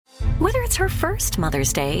Whether it's her first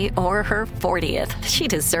Mother's Day or her 40th, she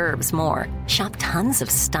deserves more. Shop tons of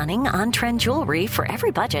stunning on-trend jewelry for every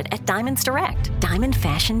budget at Diamonds Direct. Diamond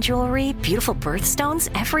fashion jewelry, beautiful birthstones,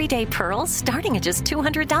 everyday pearls starting at just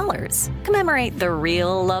 $200. Commemorate the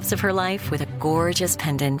real loves of her life with a gorgeous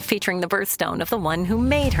pendant featuring the birthstone of the one who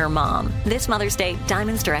made her mom. This Mother's Day,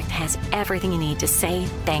 Diamonds Direct has everything you need to say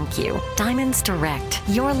thank you. Diamonds Direct.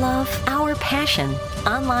 Your love, our passion.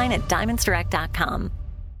 Online at diamondsdirect.com.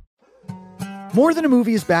 More Than a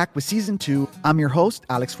Movie is back with Season 2. I'm your host,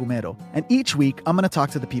 Alex Fumero, and each week I'm going to talk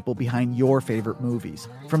to the people behind your favorite movies.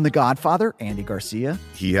 From The Godfather, Andy Garcia.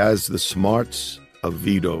 He has the smarts of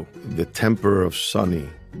Vito, the temper of Sonny,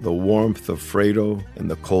 the warmth of Fredo, and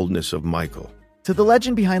the coldness of Michael. To the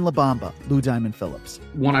legend behind La Bamba, Lou Diamond Phillips.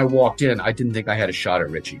 When I walked in, I didn't think I had a shot at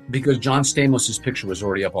Richie because John Stamos' picture was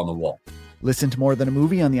already up on the wall. Listen to More Than a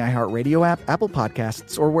Movie on the iHeartRadio app, Apple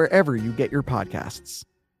Podcasts, or wherever you get your podcasts.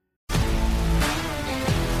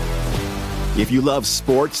 If you love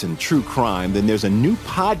sports and true crime, then there's a new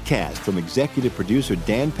podcast from executive producer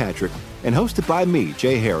Dan Patrick and hosted by me,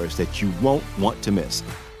 Jay Harris, that you won't want to miss.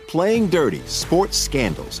 Playing Dirty: Sports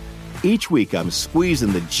Scandals. Each week, I'm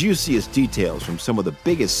squeezing the juiciest details from some of the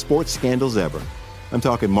biggest sports scandals ever. I'm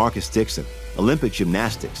talking Marcus Dixon, Olympic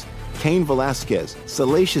gymnastics, Cain Velasquez,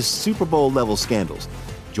 salacious Super Bowl-level scandals.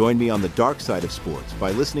 Join me on the dark side of sports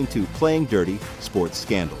by listening to Playing Dirty: Sports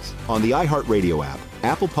Scandals on the iHeartRadio app,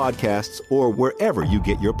 Apple Podcasts, or wherever you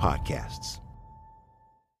get your podcasts.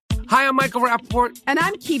 Hi, I'm Michael Rappaport. And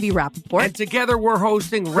I'm Kibi Rappaport. And together we're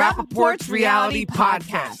hosting Rappaport's Reality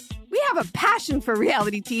Podcast. We have a passion for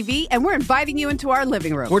reality TV, and we're inviting you into our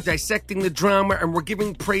living room. We're dissecting the drama, and we're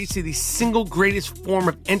giving praise to the single greatest form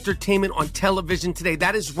of entertainment on television today.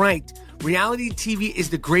 That is right. Reality TV is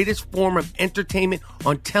the greatest form of entertainment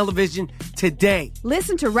on television today.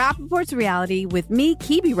 Listen to Rappaport's Reality with me,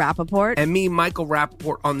 Kibi Rappaport. And me, Michael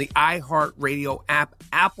Rappaport, on the iHeartRadio app,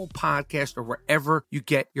 Apple Podcast, or wherever you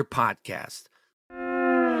get your podcast.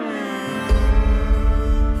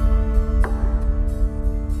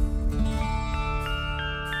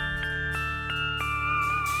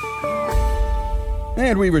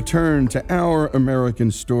 And we return to Our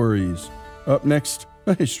American Stories. Up next,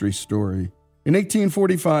 a history story. In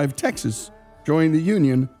 1845, Texas joined the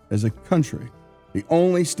Union as a country, the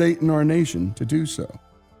only state in our nation to do so.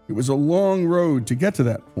 It was a long road to get to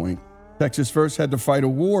that point. Texas first had to fight a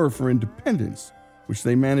war for independence, which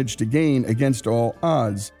they managed to gain against all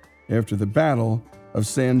odds after the Battle of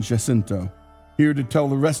San Jacinto. Here to tell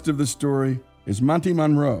the rest of the story is Monty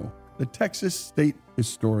Monroe, the Texas state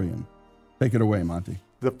historian. Take it away, Monty.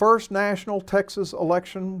 The first national Texas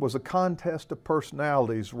election was a contest of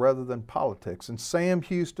personalities rather than politics, and Sam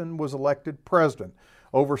Houston was elected president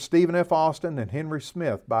over Stephen F. Austin and Henry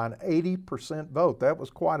Smith by an 80% vote. That was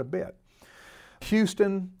quite a bit.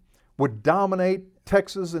 Houston would dominate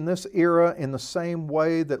Texas in this era in the same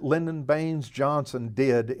way that Lyndon Baines Johnson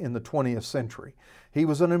did in the 20th century. He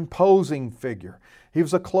was an imposing figure. He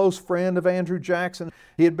was a close friend of Andrew Jackson.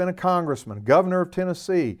 He had been a congressman, governor of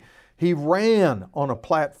Tennessee. He ran on a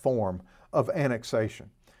platform of annexation.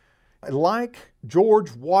 Like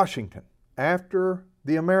George Washington after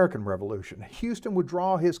the American Revolution, Houston would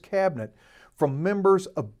draw his cabinet from members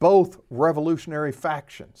of both revolutionary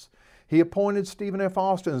factions. He appointed Stephen F.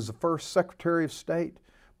 Austin as the first Secretary of State,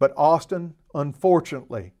 but Austin,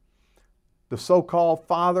 unfortunately, the so-called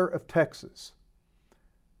father of Texas,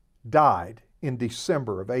 died in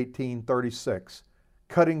December of 1836,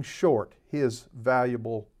 cutting short his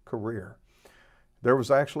valuable career. There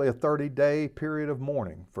was actually a 30-day period of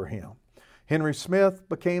mourning for him. Henry Smith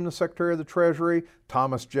became the Secretary of the Treasury.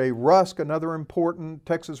 Thomas J. Rusk, another important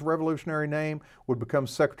Texas revolutionary name, would become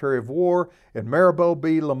Secretary of War. And Maribel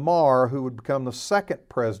B. Lamar, who would become the second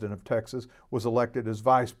president of Texas, was elected as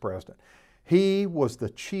vice president. He was the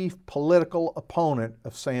chief political opponent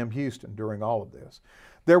of Sam Houston during all of this.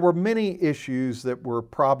 There were many issues that were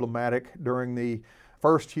problematic during the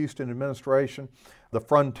first Houston administration. The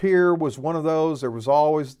frontier was one of those. There was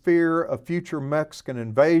always fear of future Mexican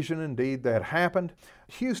invasion. Indeed, that happened.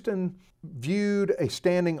 Houston viewed a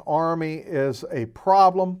standing army as a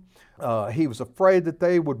problem. He was afraid that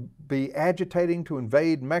they would be agitating to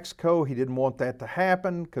invade Mexico. He didn't want that to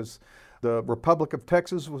happen because the Republic of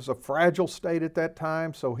Texas was a fragile state at that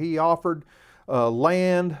time. So he offered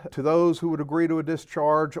land to those who would agree to a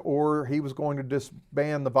discharge, or he was going to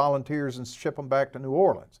disband the volunteers and ship them back to New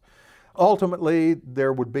Orleans. Ultimately,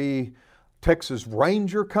 there would be Texas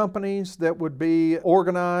Ranger companies that would be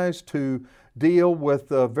organized to deal with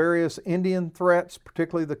various Indian threats,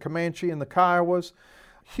 particularly the Comanche and the Kiowas.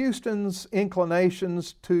 Houston's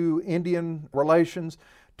inclinations to Indian relations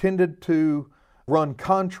tended to run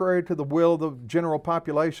contrary to the will of the general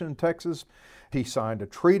population in Texas. He signed a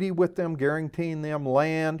treaty with them, guaranteeing them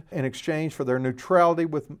land in exchange for their neutrality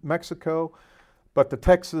with Mexico. But the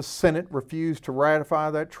Texas Senate refused to ratify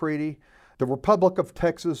that treaty. The Republic of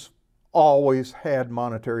Texas always had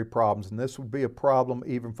monetary problems, and this would be a problem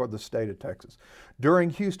even for the state of Texas. During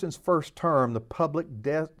Houston's first term, the public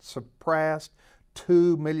debt surpassed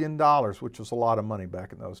 $2 million, which was a lot of money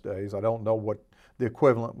back in those days. I don't know what the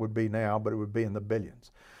equivalent would be now, but it would be in the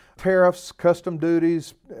billions. Tariffs, custom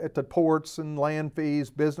duties at the ports and land fees,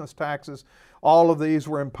 business taxes, all of these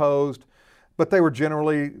were imposed, but they were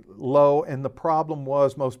generally low, and the problem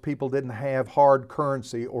was most people didn't have hard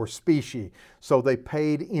currency or specie, so they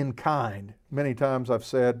paid in kind. Many times I've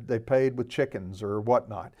said they paid with chickens or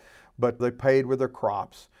whatnot, but they paid with their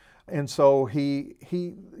crops. And so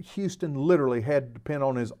Houston literally had to depend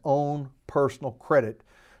on his own personal credit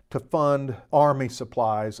to fund army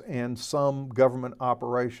supplies and some government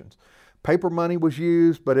operations. Paper money was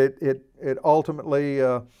used, but it ultimately,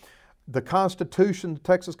 the Constitution, the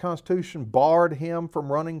Texas Constitution, barred him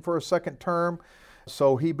from running for a second term,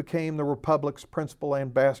 so he became the Republic's principal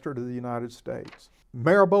ambassador to the United States.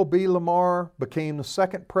 Marable B. Lamar became the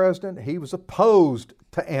second president. He was opposed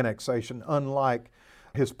to annexation, unlike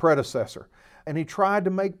his predecessor. And he tried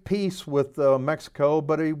to make peace with Mexico,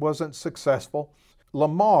 but he wasn't successful.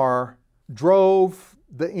 Lamar drove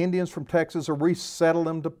the Indians from Texas or resettled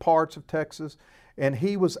them to parts of Texas, and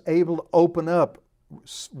he was able to open up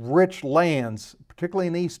rich lands, particularly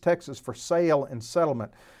in East Texas, for sale and settlement.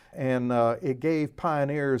 And it gave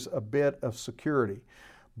pioneers a bit of security.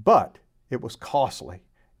 But it was costly.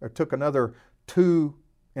 It took another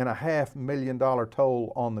 $2.5 million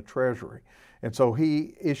toll on the Treasury. And so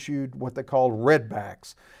he issued what they called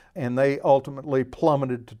redbacks, and they ultimately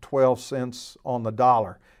plummeted to 12 cents on the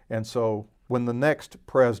dollar. And so when the next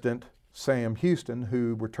president, Sam Houston,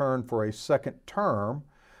 who returned for a second term,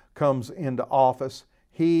 comes into office,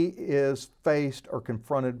 he is faced or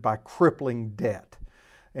confronted by crippling debt.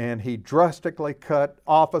 And he drastically cut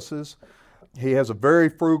offices. He has a very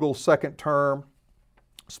frugal second term,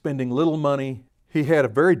 spending little money. He had a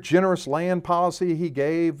very generous land policy. He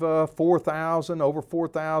gave over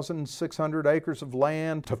 4,600 acres of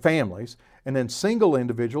land to families, and then single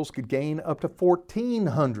individuals could gain up to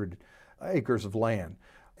 1,400 acres of land.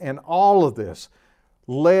 And all of this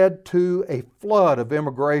led to a flood of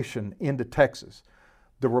immigration into Texas.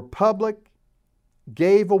 The Republic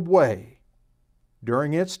gave away,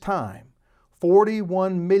 during its time,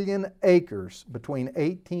 41 million acres between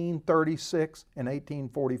 1836 and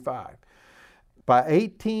 1845. By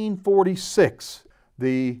 1846,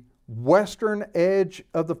 the western edge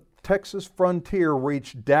of the Texas frontier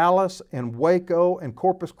reached Dallas and Waco and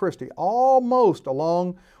Corpus Christi, almost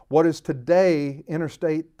along what is today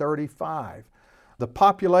Interstate 35. The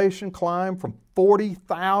population climbed from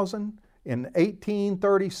 40,000 in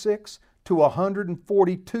 1836 to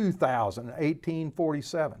 142,000 in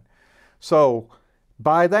 1847. So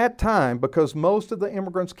by that time, because most of the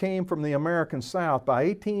immigrants came from the American South, by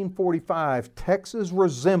 1845, Texas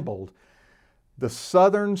resembled the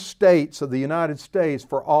southern states of the United States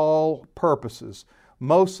for all purposes.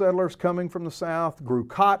 Most settlers coming from the South grew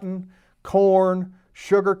cotton, corn,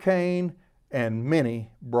 sugar cane, and many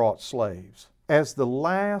brought slaves. As the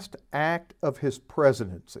last act of his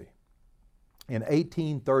presidency in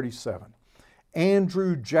 1837,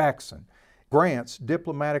 Andrew Jackson grants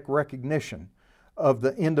diplomatic recognition of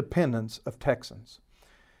the independence of Texans.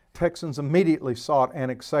 Texans immediately sought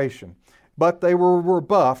annexation, but they were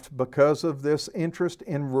rebuffed because of this interest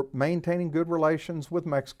in maintaining good relations with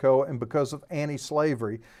Mexico and because of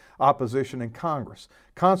anti-slavery opposition in Congress.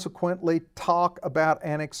 Consequently, talk about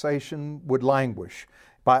annexation would languish.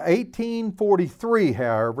 By 1843,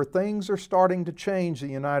 however, things are starting to change in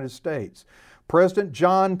the United States. President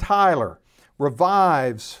John Tyler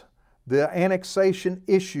revives the annexation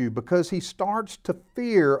issue because he starts to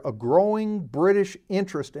fear a growing British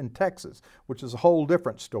interest in Texas, which is a whole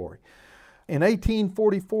different story. In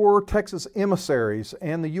 1844, Texas emissaries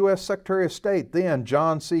and the U.S. Secretary of State, then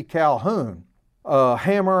John C. Calhoun,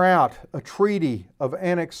 hammer out a treaty of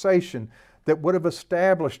annexation that would have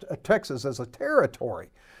established Texas as a territory.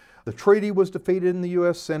 The treaty was defeated in the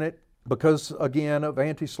U.S. Senate because, again, of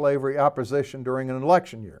anti-slavery opposition during an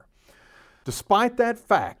election year. Despite that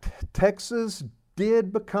fact, Texas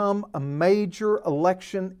did become a major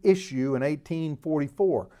election issue in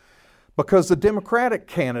 1844 because the Democratic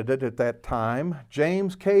candidate at that time,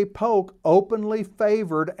 James K. Polk, openly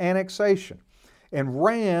favored annexation and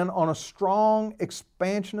ran on a strong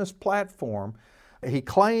expansionist platform He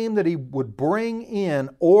claimed that he would bring in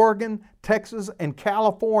Oregon, Texas, and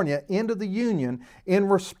California into the Union in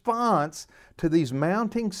response to these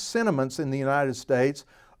mounting sentiments in the United States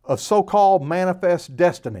of so-called manifest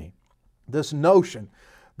destiny. This notion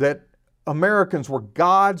that Americans were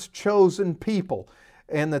God's chosen people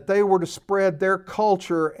and that they were to spread their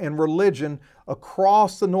culture and religion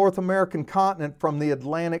across the North American continent from the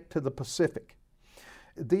Atlantic to the Pacific.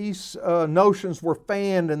 These notions were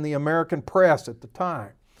fanned in the American press at the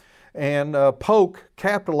time, and Polk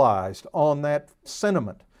capitalized on that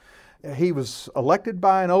sentiment. He was elected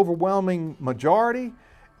by an overwhelming majority,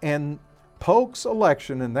 and Polk's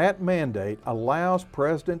election and that mandate allows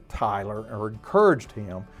President Tyler, or encouraged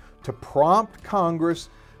him, to prompt Congress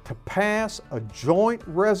to pass a joint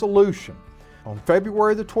resolution on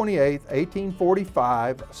February the 28th,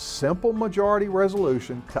 1845, a simple majority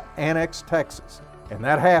resolution to annex Texas. And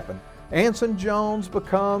that happened. Anson Jones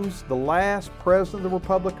becomes the last president of the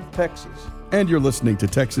Republic of Texas. And you're listening to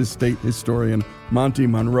Texas State historian Monty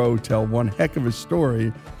Monroe tell one heck of a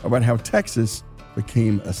story about how Texas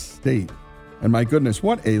became a state. And my goodness,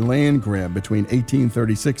 what a land grab between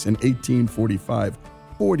 1836 and 1845.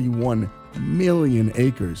 41 million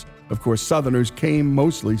acres. Of course, Southerners came,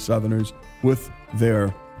 mostly Southerners, with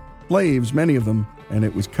their slaves, many of them, and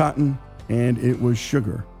it was cotton and it was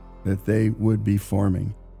sugar that they would be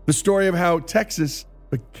farming. The story of how Texas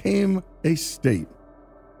became a state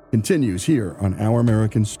continues here on Our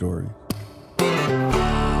American Story.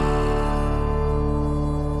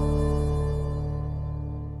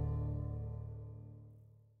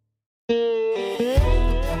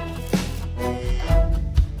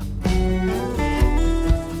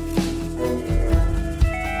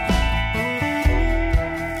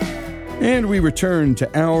 And we return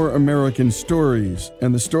to Our American Stories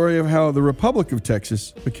and the story of how the Republic of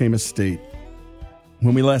Texas became a state.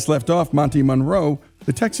 When we last left off, Monty Monroe,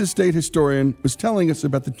 the Texas state historian, was telling us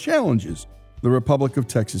about the challenges the Republic of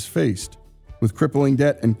Texas faced. With crippling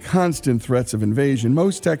debt and constant threats of invasion,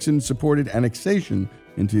 most Texans supported annexation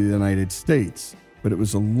into the United States, but it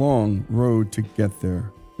was a long road to get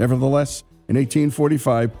there. Nevertheless, in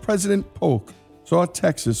 1845, President Polk saw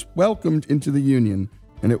Texas welcomed into the Union,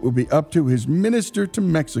 and it will be up to his minister to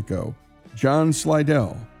Mexico, John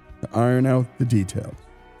Slidell, to iron out the details.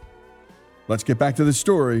 Let's get back to the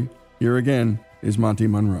story. Here again is Monty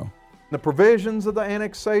Monroe. The provisions of the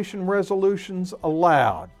annexation resolutions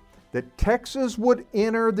allowed that Texas would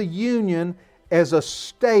enter the Union as a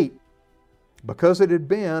state because it had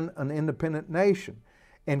been an independent nation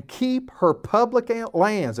and keep her public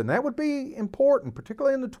lands. And that would be important,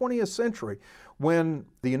 particularly in the 20th century, when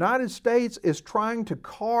the United States is trying to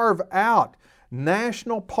carve out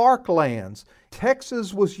national park lands.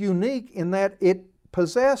 Texas was unique in that it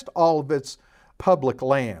possessed all of its public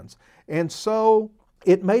lands. And so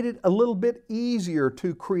it made it a little bit easier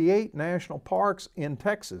to create national parks in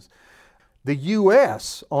Texas. The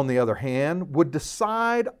U.S., on the other hand, would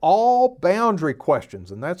decide all boundary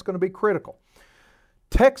questions, and that's going to be critical.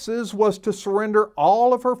 Texas was to surrender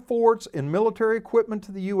all of her forts and military equipment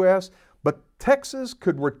to the U.S., but Texas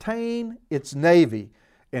could retain its Navy.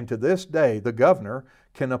 And to this day, the governor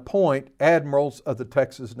can appoint admirals of the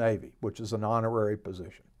Texas Navy, which is an honorary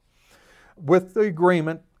position. With the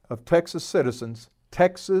agreement of Texas citizens,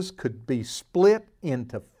 Texas could be split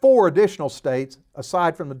into 4 additional states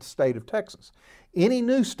aside from the state of Texas. Any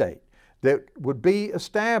new state that would be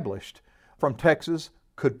established from Texas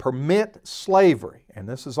could permit slavery, and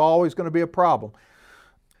this is always going to be a problem.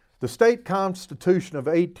 The state constitution of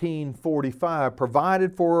 1845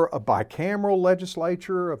 provided for a bicameral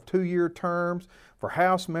legislature of 2-year terms for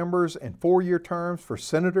House members and 4-year terms for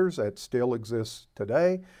senators. That still exists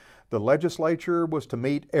today. The legislature was to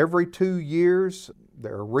meet every 2 years.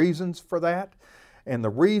 There are reasons for that. And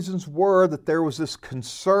the reasons were that there was this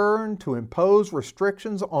concern to impose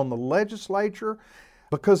restrictions on the legislature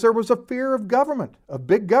because there was a fear of government, of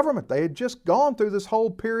big government. They had just gone through this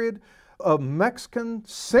whole period of Mexican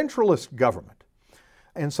centralist government.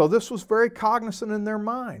 And so this was very cognizant in their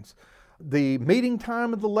minds. The meeting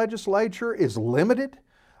time of the legislature is limited.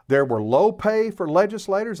 There were low pay for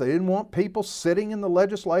legislators. They didn't want people sitting in the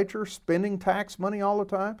legislature spending tax money all the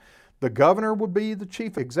time. The governor would be the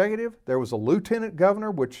chief executive. There was a lieutenant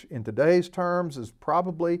governor, which in today's terms is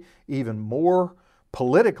probably even more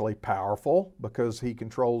politically powerful because he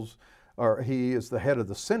controls, or he is the head of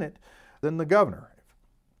the Senate, than the governor.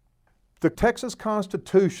 The Texas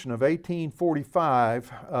Constitution of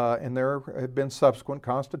 1845, and there have been subsequent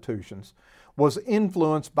constitutions, was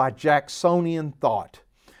influenced by Jacksonian thought.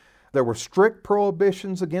 There were strict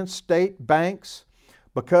prohibitions against state banks,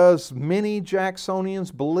 because many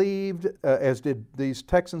Jacksonians believed, as did these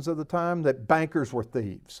Texans of the time, that bankers were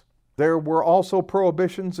thieves. There were also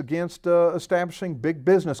prohibitions against establishing big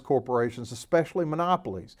business corporations, especially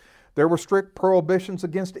monopolies. There were strict prohibitions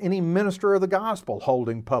against any minister of the gospel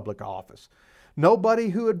holding public office. Nobody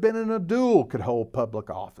who had been in a duel could hold public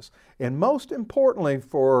office. And most importantly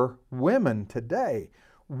for women today,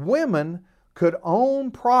 women could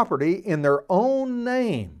own property in their own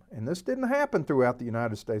name. And this didn't happen throughout the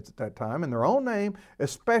United States at that time, in their own name,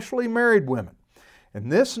 especially married women. And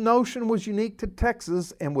this notion was unique to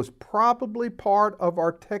Texas and was probably part of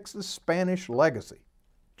our Texas Spanish legacy.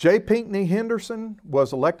 J. Pinckney Henderson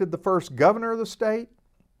was elected the first governor of the state.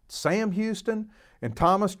 Sam Houston and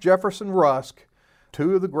Thomas Jefferson Rusk,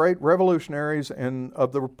 two of the great revolutionaries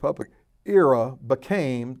of the Republic era,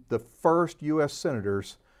 became the first U.S.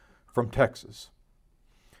 senators from Texas.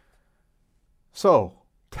 So,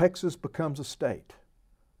 Texas becomes a state.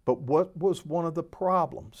 But what was one of the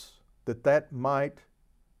problems that might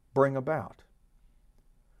bring about?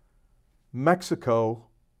 Mexico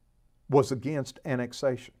was against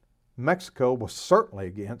annexation. Mexico was certainly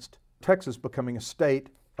against Texas becoming a state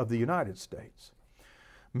of the United States.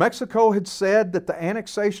 Mexico had said that the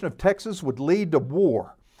annexation of Texas would lead to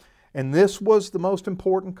war, and this was the most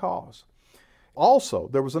important cause. Also,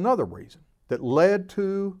 there was another reason that led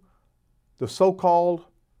to the so-called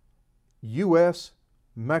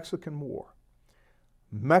U.S.-Mexican War.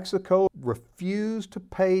 Mexico refused to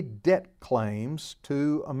pay debt claims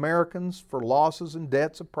to Americans for losses and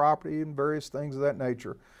debts of property and various things of that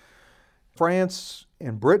nature. France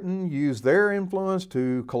and Britain used their influence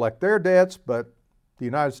to collect their debts, but the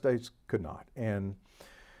United States could not. And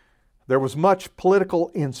there was much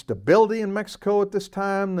political instability in Mexico at this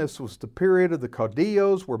time. This was the period of the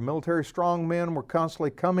caudillos, where military strongmen were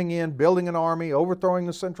constantly coming in, building an army, overthrowing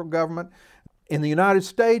the central government. In the United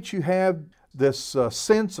States, you have this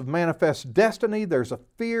sense of manifest destiny. There's a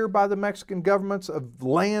fear by the Mexican governments of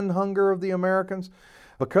land hunger of the Americans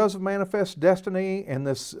because of manifest destiny and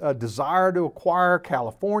this desire to acquire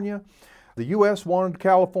California. The U.S. wanted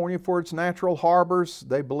California for its natural harbors.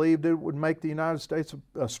 They believed it would make the United States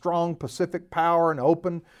a strong Pacific power and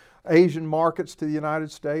open Asian markets to the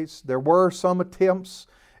United States. There were some attempts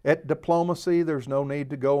at diplomacy. There's no need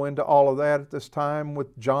to go into all of that at this time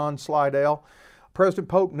with John Slidell. President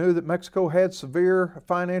Polk knew that Mexico had severe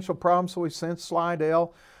financial problems, so he sent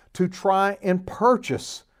Slidell to try and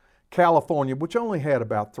purchase California, which only had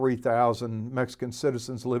about 3,000 Mexican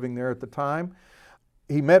citizens living there at the time.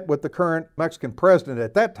 He met with the current Mexican president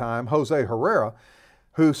at that time, Jose Herrera,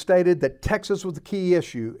 who stated that Texas was the key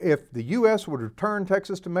issue. If the U.S. would return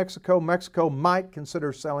Texas to Mexico, Mexico might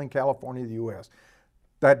consider selling California to the U.S.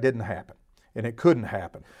 That didn't happen, and it couldn't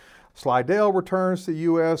happen. Slidell returns to the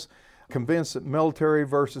U.S., convinced that military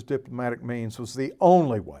versus diplomatic means was the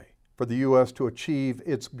only way for the U.S. to achieve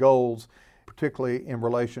its goals, particularly in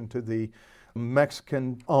relation to the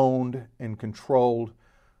Mexican-owned and controlled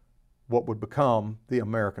what would become the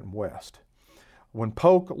American West. When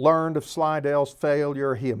Polk learned of Slidell's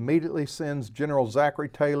failure, he immediately sends General Zachary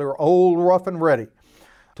Taylor, old, rough, and ready,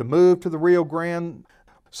 to move to the Rio Grande.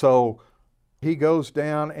 So he goes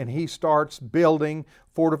down and he starts building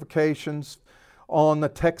fortifications on the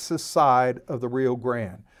Texas side of the Rio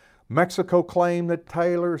Grande. Mexico claimed that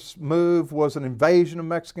Taylor's move was an invasion of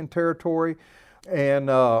Mexican territory, and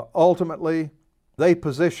ultimately they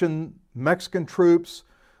positioned Mexican troops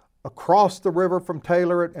across the river from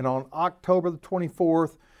Taylor, and on October the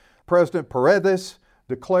 24th, President Paredes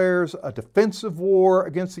declares a defensive war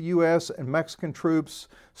against the U.S., and Mexican troops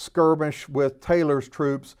skirmish with Taylor's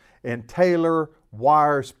troops, and Taylor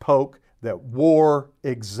wires Polk that war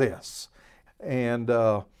exists, and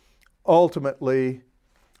ultimately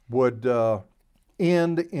would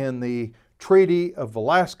end in the Treaty of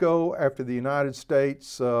Velasco after the United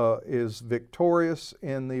States is victorious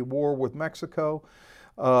in the war with Mexico.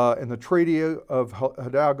 And the Treaty of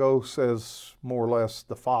Hidalgo says more or less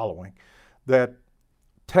the following, that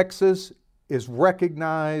Texas is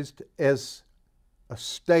recognized as a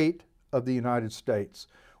state of the United States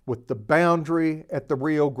with the boundary at the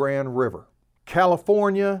Rio Grande River.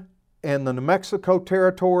 California and the New Mexico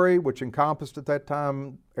territory, which encompassed at that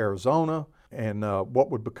time Arizona and what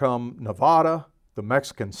would become Nevada, the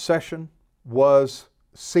Mexican cession, was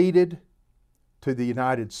ceded to the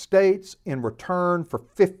United States in return for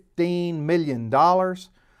 $15 million.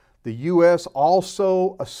 The U.S.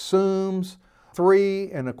 also assumes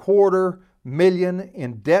 $3.25 million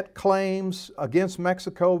in debt claims against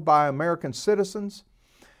Mexico by American citizens.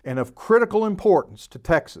 And of critical importance to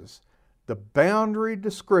Texas, The boundary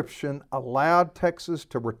description allowed Texas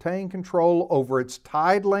to retain control over its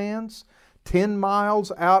tidelands 10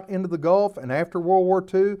 miles out into the Gulf, and after World War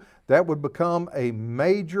II, that would become a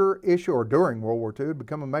major issue, or during World War II, it would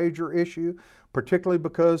become a major issue, particularly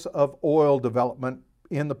because of oil development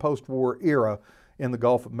in the post-war era in the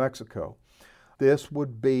Gulf of Mexico. This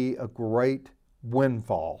would be a great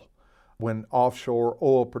windfall when offshore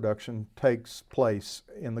oil production takes place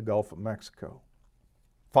in the Gulf of Mexico.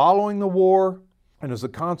 Following the war, and as a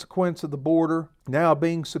consequence of the border now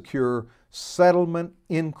being secure, settlement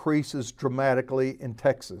increases dramatically in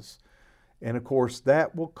Texas. And of course,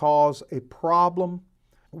 that will cause a problem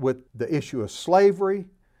with the issue of slavery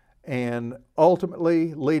and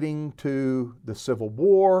ultimately leading to the Civil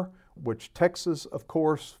War, which Texas, of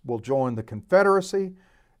course, will join the Confederacy,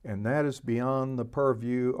 and that is beyond the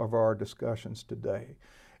purview of our discussions today.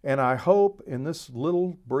 And I hope in this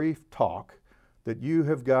little brief talk that you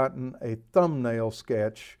have gotten a thumbnail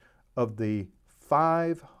sketch of the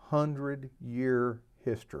 500-year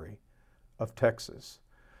history of Texas.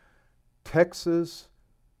 Texas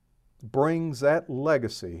brings that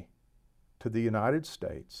legacy to the United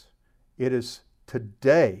States. It is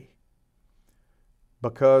today,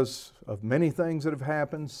 because of many things that have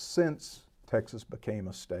happened since Texas became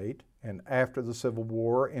a state and after the Civil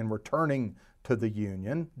War and returning to the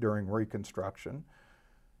Union during Reconstruction,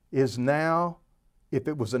 is now, if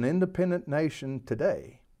it was an independent nation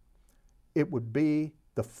today, it would be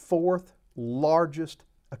the fourth largest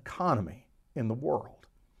economy in the world.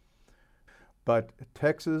 But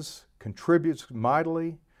Texas contributes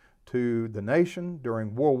mightily to the nation.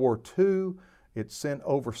 During World War II, it sent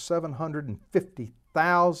over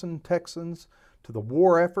 750,000 Texans to the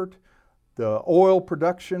war effort. The oil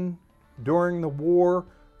production during the war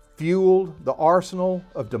fueled the arsenal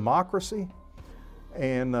of democracy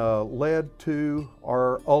and led to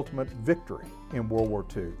our ultimate victory in World War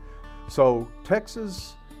II. So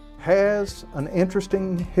Texas has an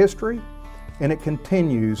interesting history, and it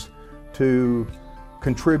continues to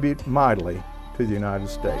contribute mightily to the United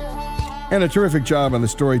States. And a terrific job on the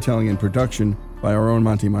storytelling and production by our own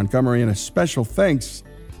Monty Montgomery, and a special thanks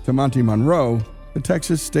to Monty Monroe, the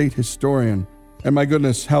Texas state historian. And my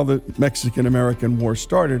goodness, how the Mexican-American War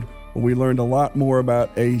started. Well, we learned a lot more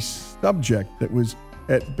about a subject that was,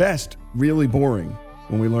 at best, really boring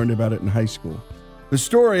when we learned about it in high school. The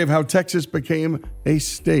story of how Texas became a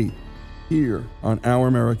state, here on Our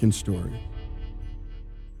American Story.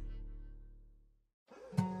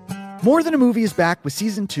 More Than a Movie is back with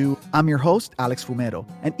Season 2. I'm your host, Alex Fumero,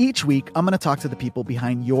 and each week I'm going to talk to the people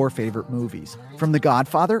behind your favorite movies. From The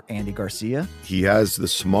Godfather, Andy Garcia. He has the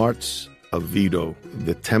smarts of Vito,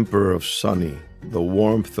 the temper of Sonny, the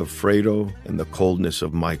warmth of Fredo, and the coldness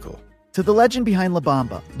of Michael. To the legend behind La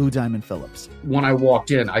Bamba, Lou Diamond Phillips. When I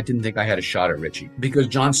walked in, I didn't think I had a shot at Richie because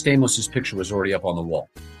John Stamos' picture was already up on the wall.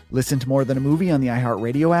 Listen to More Than a Movie on the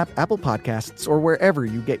iHeartRadio app, Apple Podcasts, or wherever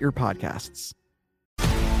you get your podcasts.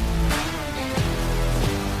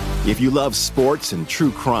 If you love sports and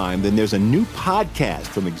true crime, then there's a new podcast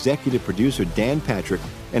from executive producer Dan Patrick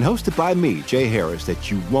and hosted by me, Jay Harris,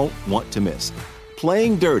 that you won't want to miss.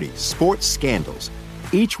 Playing Dirty: Sports Scandals.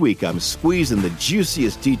 Each week, I'm squeezing the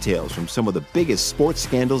juiciest details from some of the biggest sports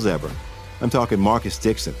scandals ever. I'm talking Marcus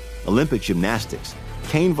Dixon, Olympic gymnastics,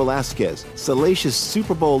 Cain Velasquez, salacious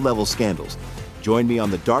Super Bowl-level scandals. Join me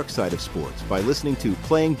on the dark side of sports by listening to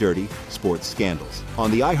Playing Dirty: Sports Scandals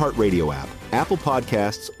on the iHeartRadio app, Apple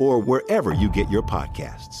Podcasts, or wherever you get your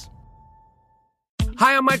podcasts.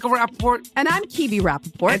 Hi, I'm Michael Rappaport. And I'm Kibi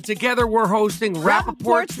Rappaport. And together we're hosting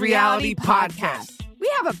Rappaport's Reality Podcast.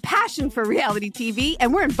 We have a passion for reality TV,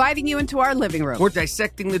 and we're inviting you into our living room. We're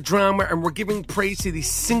dissecting the drama, and we're giving praise to the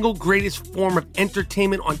single greatest form of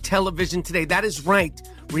entertainment on television today. That is right.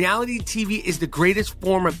 Reality TV is the greatest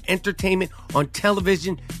form of entertainment on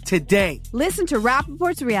television today. Listen to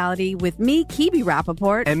Rappaport's Reality with me, Kibi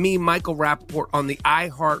Rappaport. And me, Michael Rappaport, on the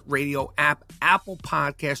iHeartRadio app, Apple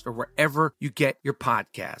Podcast, or wherever you get your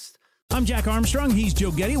podcast. I'm Jack Armstrong. He's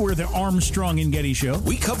Joe Getty. We're the Armstrong and Getty Show.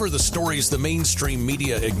 We cover the stories the mainstream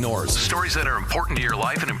media ignores. Stories that are important to your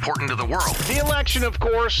life and important to the world. The election, of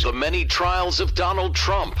course. The many trials of Donald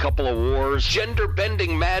Trump. Couple of wars.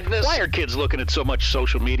 Gender-bending madness. Why are kids looking at so much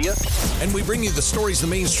social media? And we bring you the stories the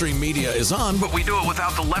mainstream media is on, but we do it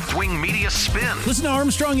without the left-wing media spin. Listen to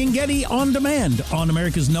Armstrong and Getty on demand on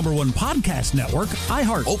America's #1 podcast network,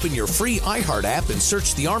 iHeart. Open your free iHeart app and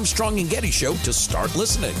search The Armstrong and Getty Show to start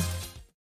listening.